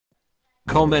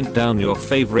Comment down your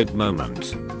favorite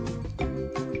moment.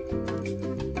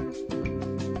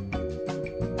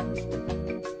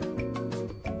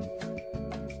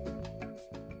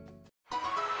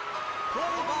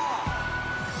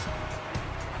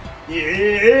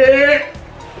 Yeah.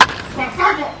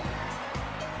 ¡Pasaco!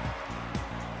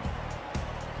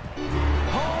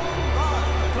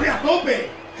 ¡Estoy a tope!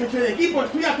 ¡Jefe de equipo,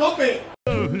 estoy a tope!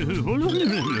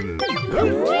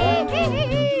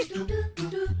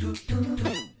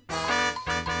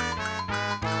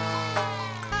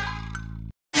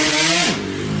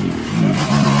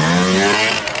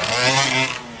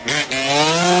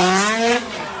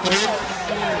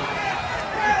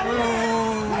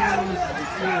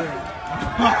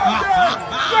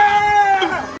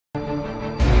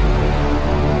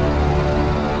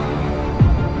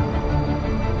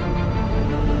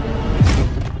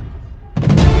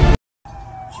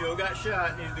 Joe got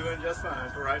shot and he's doing just fine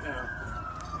for right now.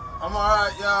 I'm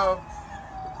alright, y'all.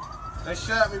 They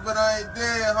shot me, but I ain't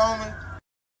dead, homie.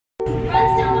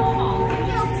 Runs down the hall,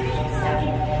 yells study,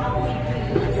 Halloween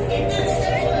boots, and then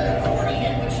steps on an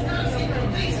accordion, which knocks over a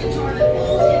bass guitar that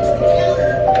falls into the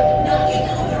counter, knocking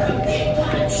over a big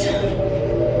pot of chili.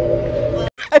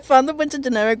 I found a bunch of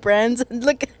generic brands and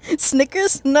look,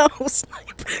 Snickers? No,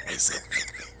 Snipers.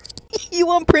 You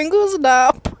want Pringles?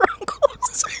 Nah,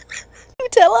 Pringles.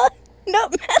 Nutella? No,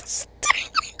 mess.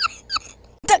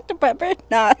 Dr. Pepper?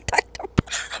 Nah, Dr.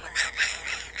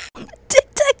 Pepper. Tic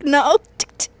Tac? No,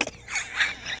 Tic Tac.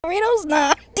 Doritos?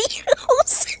 Nah,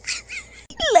 Doritos.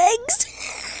 Legs?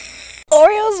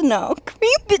 Oreos? No,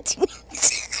 cream bitches.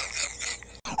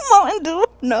 Mountain Dew?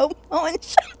 No, Mountain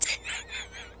Shot.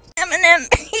 M&M.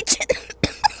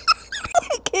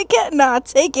 Kit Kat? Nah,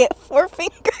 take it. 4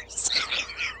 fingers.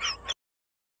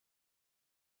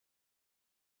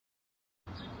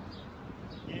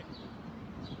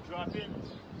 Drop in.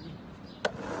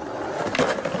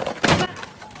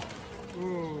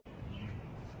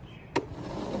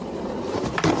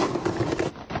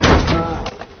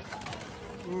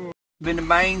 Been to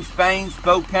Maine, Spain,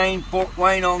 Spokane, Fort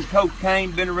Wayne on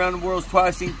cocaine. Been around the world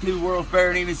twice, seen 2 World's Fair,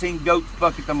 and even seen goats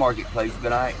fuck at the marketplace.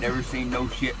 But I ain't never seen no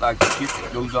shit like the shit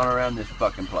that goes on around this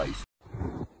fucking place.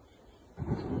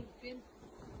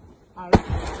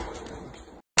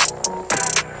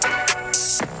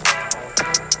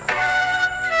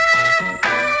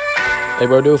 Hey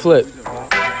bro, do a flip.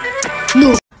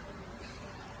 No.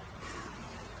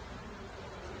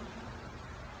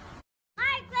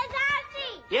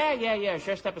 Yeah,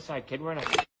 sure, step aside, kid. We're not.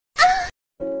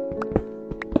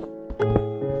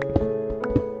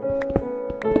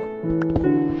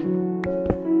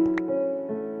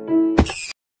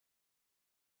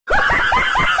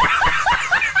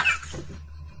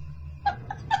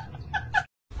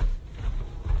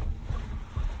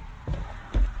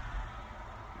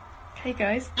 Hey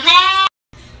guys.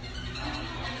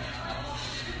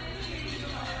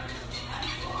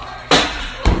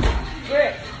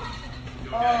 Rick.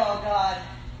 Oh God.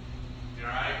 You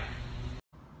alright?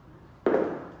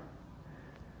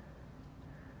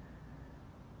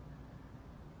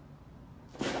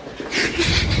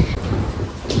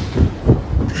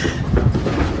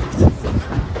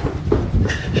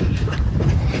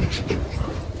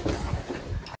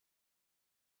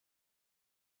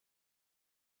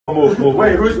 Move.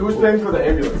 Wait, who's paying for the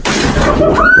ambulance?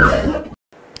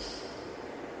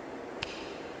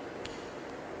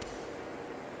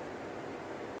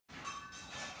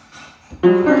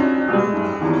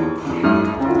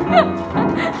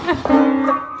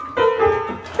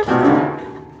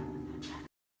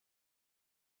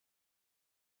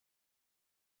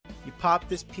 You pop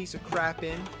this piece of crap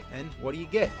in, and what do you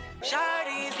get?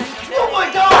 Oh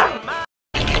my God!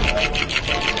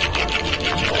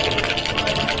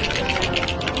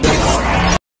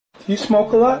 Do you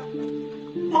smoke a lot?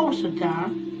 Most of the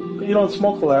time. You don't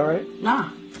smoke a lot, right? Nah.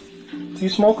 Do you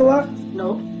smoke a lot?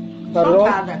 No. Not at all?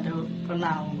 Sometimes I do, but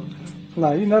not all the time.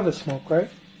 No, you never smoke, right?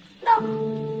 No.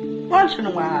 Once in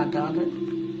a while I do it.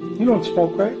 You don't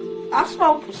smoke, right? I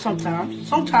smoke sometimes.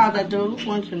 Sometimes I do,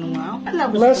 once in a while. I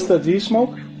never Lester, smoke. do you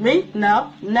smoke? Me?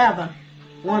 No, never.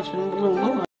 Once in a blue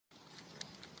moon.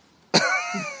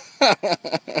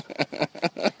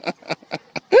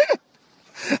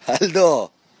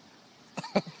 Aldo.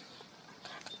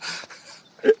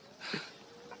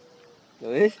 ¿Lo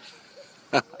ves?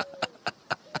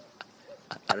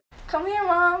 Come here,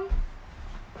 Mom.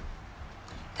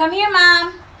 Come here,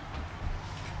 Mom.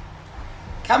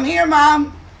 Come here,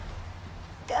 Mom.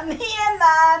 Come here,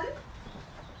 Mom.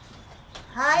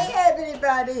 Hi,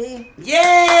 everybody.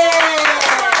 Yay!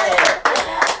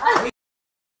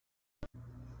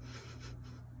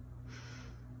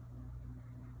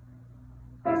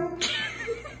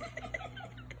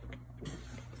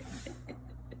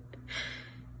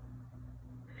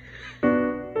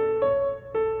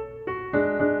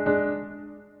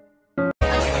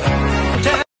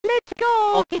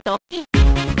 Okie dokie.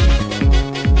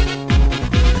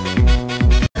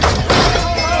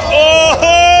 Oh!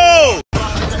 Oh!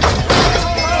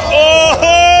 Oh!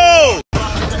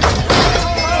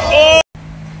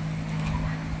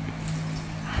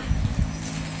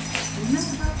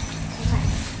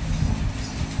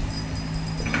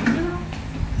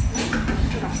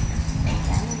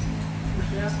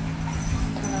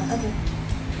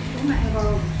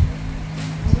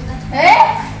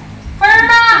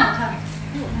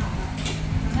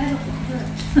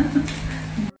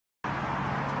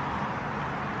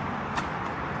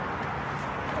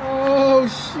 Oh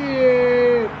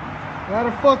shit! Not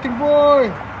a fucking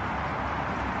boy!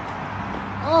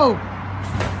 Oh!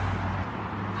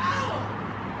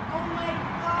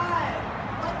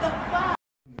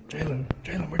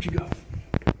 Jalen, where'd you go?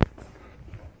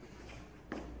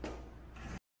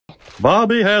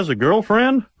 Bobby has a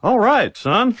girlfriend? All right,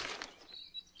 son.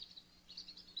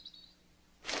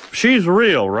 She's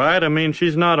real, right? I mean,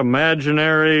 she's not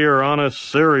imaginary or on a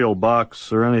cereal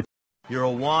box or anything. You're a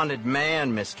wanted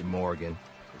man, Mr. Morgan.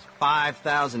 It's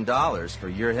 $5,000 for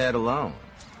your head alone.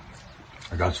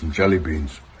 I got some jelly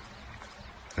beans.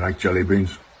 You like jelly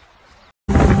beans?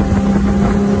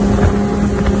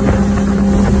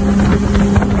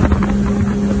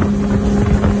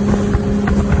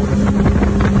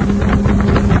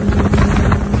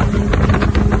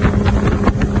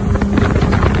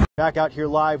 Back out here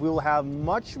live, we will have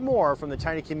much more from the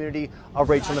tiny community of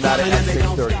Rachel, Nevada at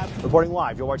 6:30. Reporting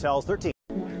live, Joe Martell's 13.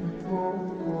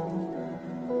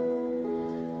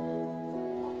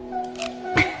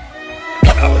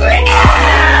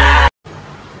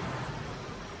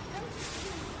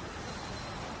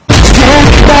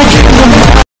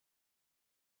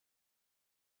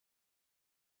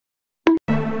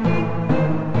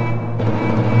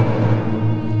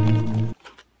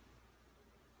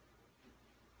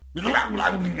 Blah,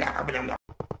 blah, blah, blah, blah.